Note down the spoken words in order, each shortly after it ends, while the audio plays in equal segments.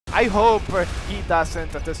I hope he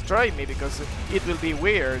doesn't destroy me because it will be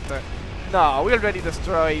weird. No, we already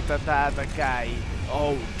destroyed that guy.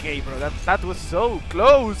 Okay, bro, that was so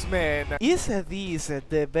close, man. Is this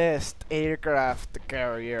the best aircraft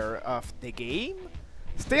carrier of the game?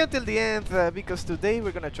 Stay until the end because today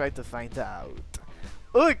we're gonna try to find out.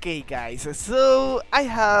 Okay guys, so I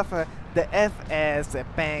have the FS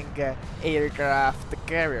Peng aircraft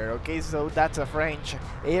carrier, okay, so that's a French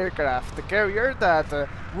aircraft carrier that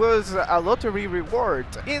was a lottery reward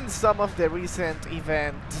in some of the recent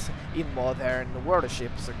events in modern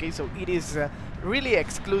warships, okay, so it is really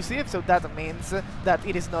exclusive, so that means that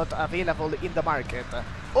it is not available in the market.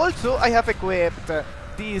 Also, I have equipped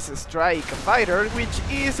this strike fighter, which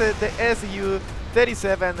is the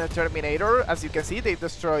Su-37 Terminator. As you can see, they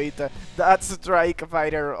destroyed that strike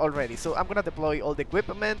fighter already. So I'm gonna deploy all the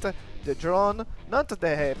equipment, the drone, not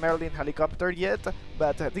the Merlin helicopter yet,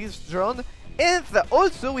 but this drone. And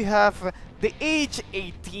also we have the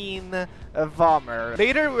H-18 bomber.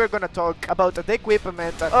 Later we're gonna talk about the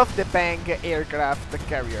equipment of the Peng aircraft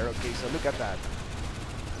carrier. Okay, so look at that.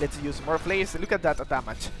 Let's use more flares. Look at that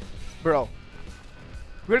damage. Bro.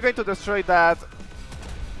 We're going to destroy that.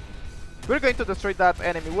 We're going to destroy that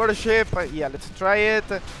enemy warship. Yeah, let's try it.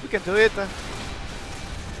 We can do it. To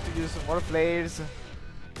use some more flares.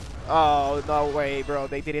 Oh, no way, bro.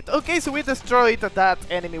 They did it. Okay, so we destroyed that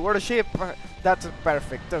enemy warship. That's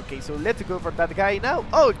perfect. Okay, so let's go for that guy now.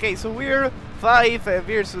 Okay, so we're 5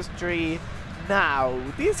 versus 3 now.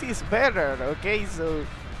 This is better. Okay, so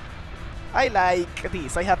I like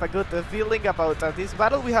this. I have a good feeling about this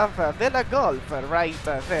battle. We have Vela Golf right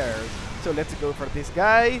there. So let's go for this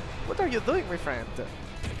guy. What are you doing, my friend?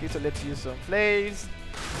 Okay, so let's use some flares.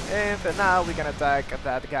 And now we can attack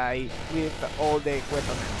that guy with all the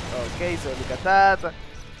equipment. Okay, so look at that.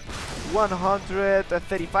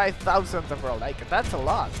 135,000, bro. Like, that's a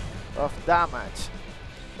lot of damage.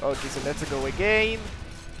 Okay, so let's go again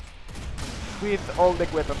with all the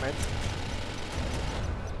equipment.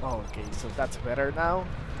 Okay, so that's better now.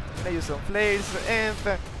 I'm gonna use some flares and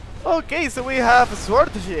okay, so we have a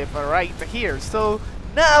swordship right here. So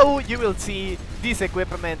now you will see this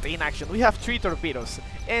equipment in action. We have 3 torpedoes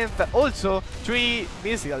and also 3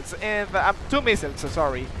 missiles and 2 missiles,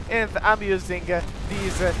 sorry. And I'm using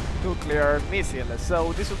these nuclear missiles.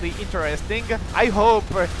 So this will be interesting. I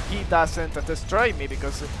hope he doesn't destroy me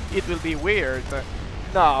because it will be weird.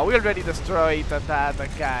 No, we already destroyed that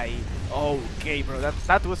guy. Okay, bro,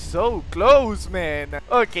 that was so close, man.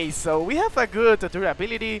 Okay, so we have a good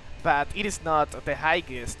durability, but it is not the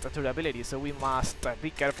highest durability, so we must be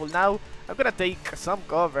careful now. I'm gonna take some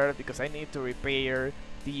cover because I need to repair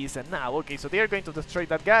these now. Okay, so they are going to destroy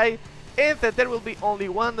that guy, and there will be only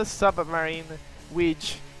one submarine,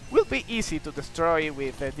 which will be easy to destroy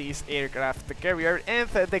with this aircraft carrier and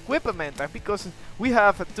the equipment because we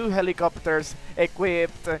have 2 helicopters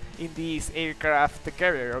equipped in this aircraft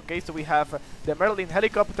carrier. Okay, so we have the Merlin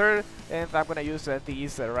helicopter and I'm gonna use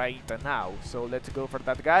these right now. So let's go for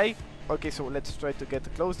that guy. Okay, so let's try to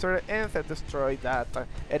get closer and destroy that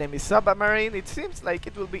enemy submarine. It seems like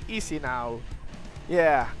it will be easy now.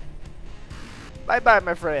 Yeah. Bye-bye,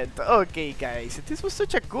 my friend. Okay, guys, this was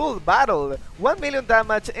such a cool battle. 1 million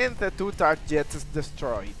damage and 2 targets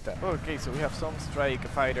destroyed. Okay, so we have some strike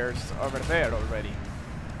fighters over there already.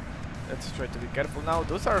 Let's try to be careful now.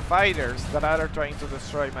 Those are fighters that are trying to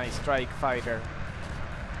destroy my strike fighter.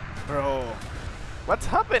 Bro, what's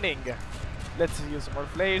happening? Let's use more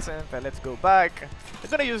flares and let's go back. I'm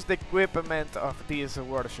gonna use the equipment of this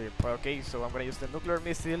warship. Okay, so I'm gonna use the nuclear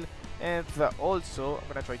missile and also I'm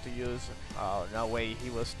gonna try to use... Oh, no way, he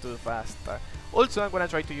was too fast. Also, I'm gonna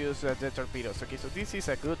try to use the torpedoes. Okay, so this is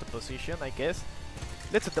a good position, I guess.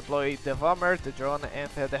 Let's deploy the bomber, the drone, and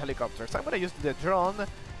the helicopters. I'm gonna use the drone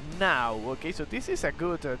now. Okay, so this is a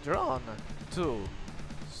good drone too.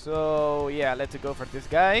 So yeah, let's go for this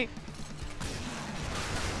guy.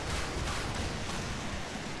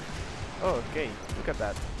 Okay, look at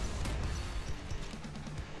that.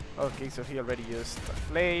 Okay, so he already used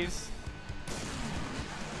flares.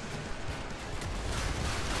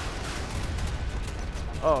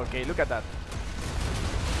 Okay, look at that.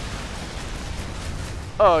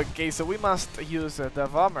 Okay, so we must use the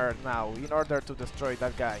bomber now in order to destroy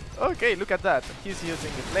that guy. Okay, look at that. He's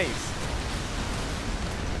using the flares.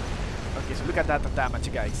 Okay, so look at that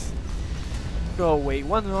damage, guys. No way,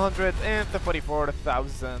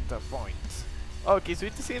 144,000 points. Okay, so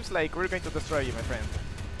it seems like we're going to destroy you, my friend.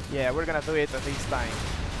 Yeah, we're gonna do it this time.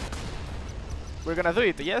 We're gonna do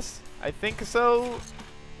it, yes? I think so.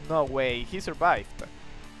 No way, he survived.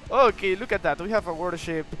 Okay, look at that. We have a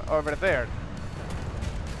warship over there.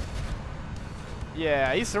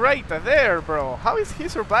 Yeah, he's right there, bro. How is he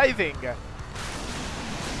surviving?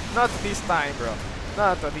 Not this time, bro.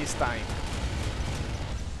 Not this time.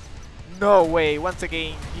 No way. Once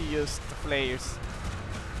again, he used flares.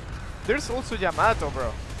 There's also Yamato,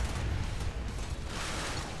 bro.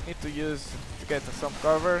 Need to get some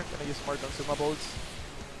cover. Gonna use more consumables.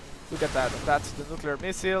 Look at that. That's the nuclear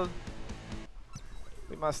missile.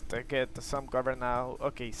 We must get some cover now.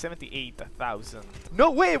 Okay, 78,000.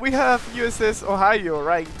 No way, we have USS Ohio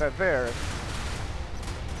right there.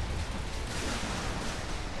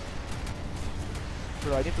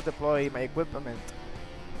 Bro, I need to deploy my equipment.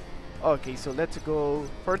 Okay, so let's go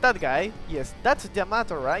for that guy. Yes, that's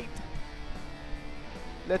Yamato, right?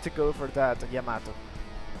 Let's go for that Yamato.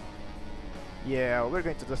 Yeah, we're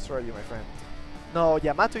going to destroy you, my friend. No,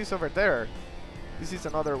 Yamato is over there. This is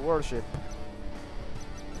another warship.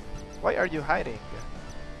 Why are you hiding?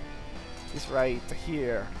 He's right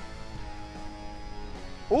here.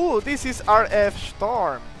 Oh, this is RF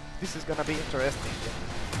Storm. This is gonna be interesting.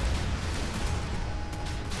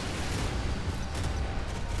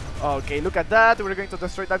 Okay, look at that. We're going to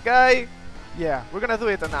destroy that guy. Yeah, we're gonna do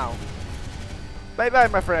it now. Bye-bye,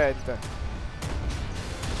 my friend.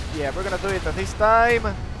 Yeah, we're gonna do it this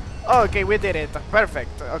time. Okay, we did it.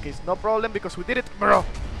 Perfect. Okay, no problem because we did it. Bro,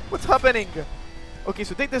 what's happening? Okay,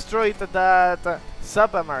 so they destroyed that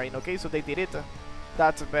submarine. Okay, so they did it.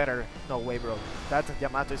 That's better. No way, bro. That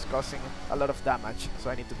Yamato is causing a lot of damage,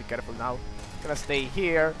 so I need to be careful now. Gonna stay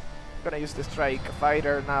here. Gonna use the strike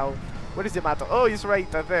fighter now. Where is Yamato? Oh, he's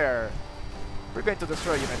right there. We're going to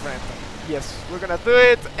destroy you, my friend. Yes, we're gonna do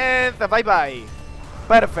it, and bye-bye.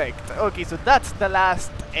 Perfect. Okay, so that's the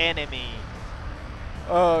last enemy.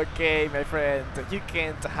 Okay, my friend, you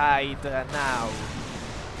can't hide now.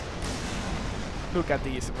 Look at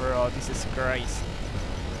this, bro. This is crazy.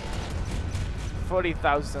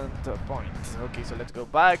 40,000 points. Okay, so let's go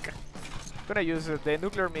back. Gonna use the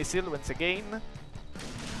nuclear missile once again.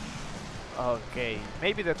 Okay,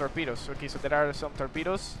 maybe the torpedoes. Okay, so there are some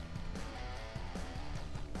torpedoes.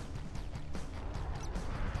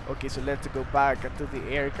 Okay, so let's go back to the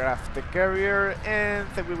aircraft carrier and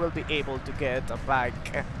we will be able to get back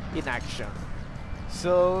in action.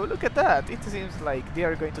 So look at that. It seems like they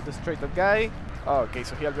are going to destroy the guy. Okay,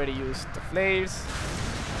 so he already used the flares.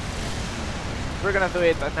 We're gonna do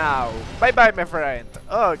it now. Bye-bye, my friend.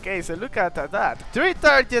 Okay, so look at that. 3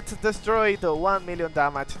 targets destroyed, 1 million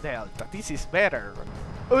damage dealt. This is better.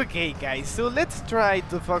 Okay, guys, so let's try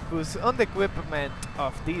to focus on the equipment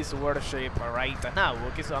of this warship right now.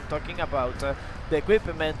 Okay, so I'm talking about the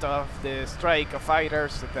equipment of the strike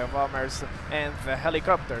fighters, the bombers, and the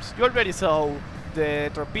helicopters. You already saw the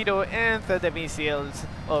torpedo and the missiles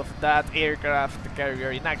of that aircraft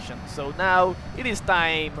carrier in action. So now it is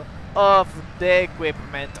time of the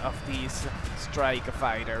equipment of these strike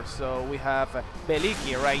fighters. So we have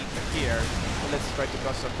Veliki right here. So let's try to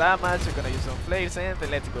cause some damage. We're gonna use some flares and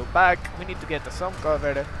let's go back. We need to get some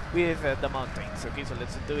cover with the mountains. Okay, so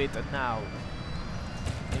let's do it now.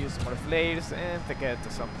 Use more flares and get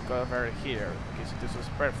some cover here. Okay, so this was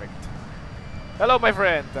perfect. Hello, my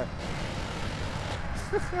friend.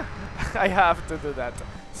 I have to do that.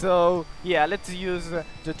 So yeah, let's use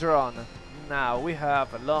the drone. Now we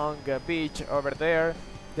have a long beach over there.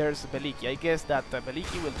 There's Veliki. I guess that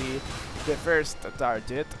Veliki will be the first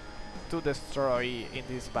target to destroy in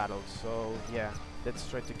this battle. So yeah, let's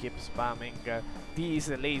try to keep spamming this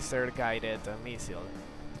laser guided missile.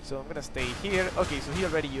 So I'm gonna stay here. Okay, so he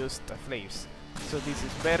already used flares, so this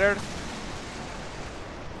is better.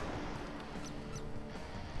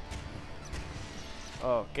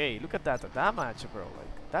 Okay, look at that damage, bro.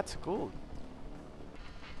 Like, that's cool.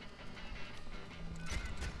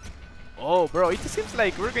 Oh, bro, it seems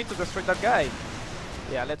like we're going to destroy that guy.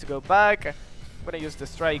 Yeah, let's go back. I'm gonna use the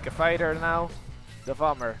strike fighter now. The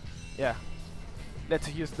bomber. Yeah.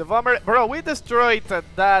 Let's use the bomber. Bro, we destroyed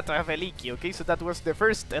that Veliki. Okay, so that was the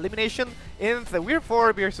first elimination. And we're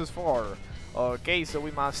 4 versus 4. Okay, so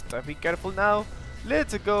we must be careful now.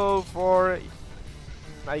 Let's go for,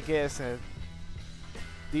 I guess,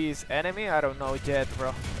 this enemy. I don't know yet,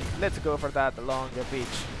 bro. Let's go for that long beach.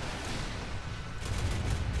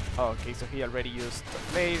 Okay, so he already used the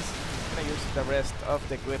flares. I'm gonna use the rest of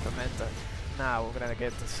the equipment. Now we're gonna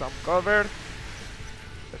get some cover.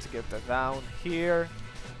 Let's get that down here.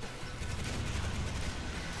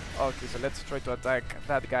 Okay, so let's try to attack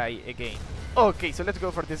that guy again. Okay, so let's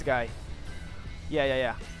go for this guy.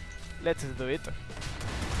 Yeah. Let's do it.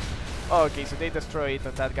 Okay, so they destroyed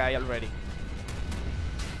that guy already.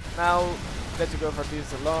 Now let's go for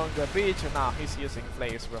this long beach. Now he's using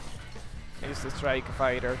flares, bro. Use the strike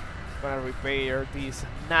fighter. Gonna repair this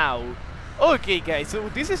now. Okay guys, so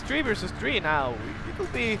this is 3 versus 3 now. It will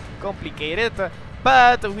be complicated,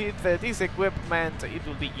 but with this equipment it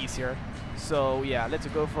will be easier. So yeah, let's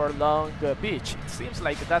go for Long Beach. It seems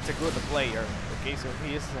like that's a good player. Okay, so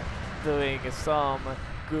he's doing some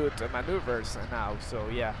good maneuvers now. So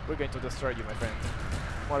yeah, we're going to destroy you, my friend.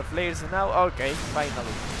 More flares now. Okay,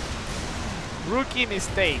 finally. Rookie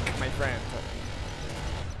mistake, my friend.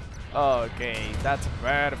 Okay, that's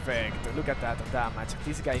perfect. Look at that damage.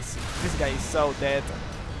 This guy is so dead.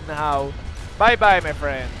 Now, bye bye, my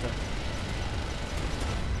friend.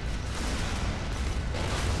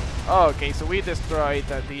 Okay, so we destroyed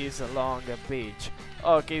this Long Beach.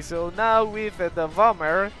 Okay, so now with the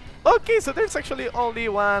bomber. Okay, so there's actually only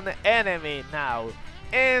one enemy now,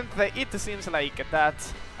 and it seems like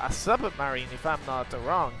that's a submarine, if I'm not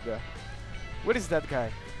wrong. Where is that guy?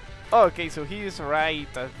 Okay, so he is right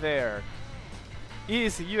there. He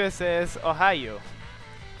is USS Ohio.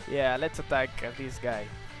 Yeah, let's attack this guy.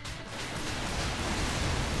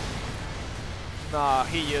 No,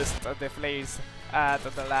 he used the flares at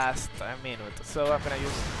the last minute. So I'm gonna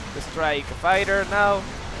use the strike fighter now.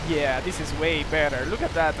 Yeah, this is way better. Look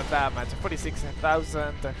at that damage,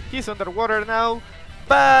 46,000. He's underwater now.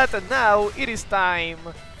 But now it is time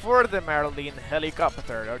for the Merlin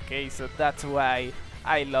helicopter. Okay, so that's why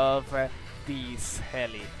I love this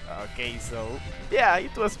heli. Okay, so yeah,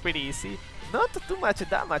 it was pretty easy. Not too much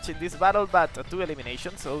damage in this battle, but 2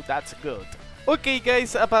 eliminations, so that's good. Okay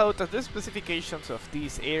guys, about the specifications of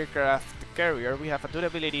this aircraft carrier, we have a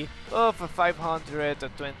durability of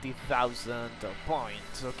 520,000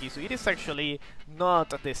 points. Okay, so it is actually not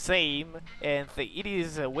the same, and it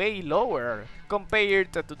is way lower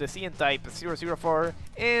compared to the CN Type 004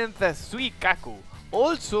 and the Suikaku.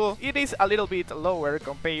 Also, it is a little bit lower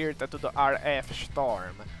compared to the RF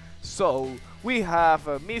Storm. So, we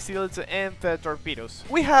have missiles and torpedoes.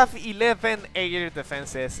 We have 11 air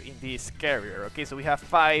defenses in this carrier. Okay, so we have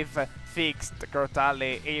 5 fixed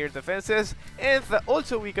Crotale air defenses, and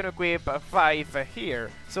also we can equip 5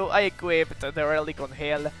 here. So I equipped the Relicon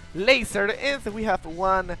Hell laser, and we have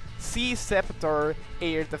 1 Sea Scepter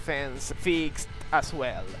air defense fixed as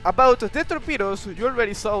well. About the torpedoes, you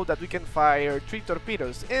already saw that we can fire 3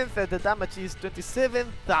 torpedoes, and the damage is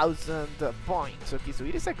 27,000 points. Okay, so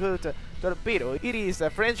it is a good torpedo. It is a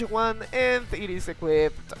French one, and it is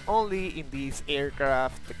equipped only in this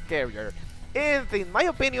aircraft carrier. And in my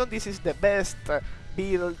opinion, this is the best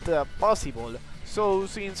build possible. So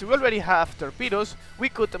since we already have torpedoes, we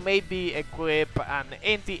could maybe equip an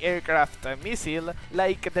anti-aircraft missile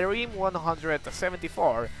like the RIM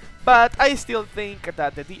 174. But I still think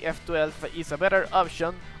that the DF-12 is a better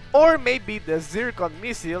option, or maybe the Zircon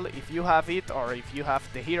missile, if you have it or if you have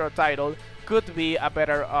the hero title, could be a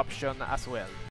better option as well.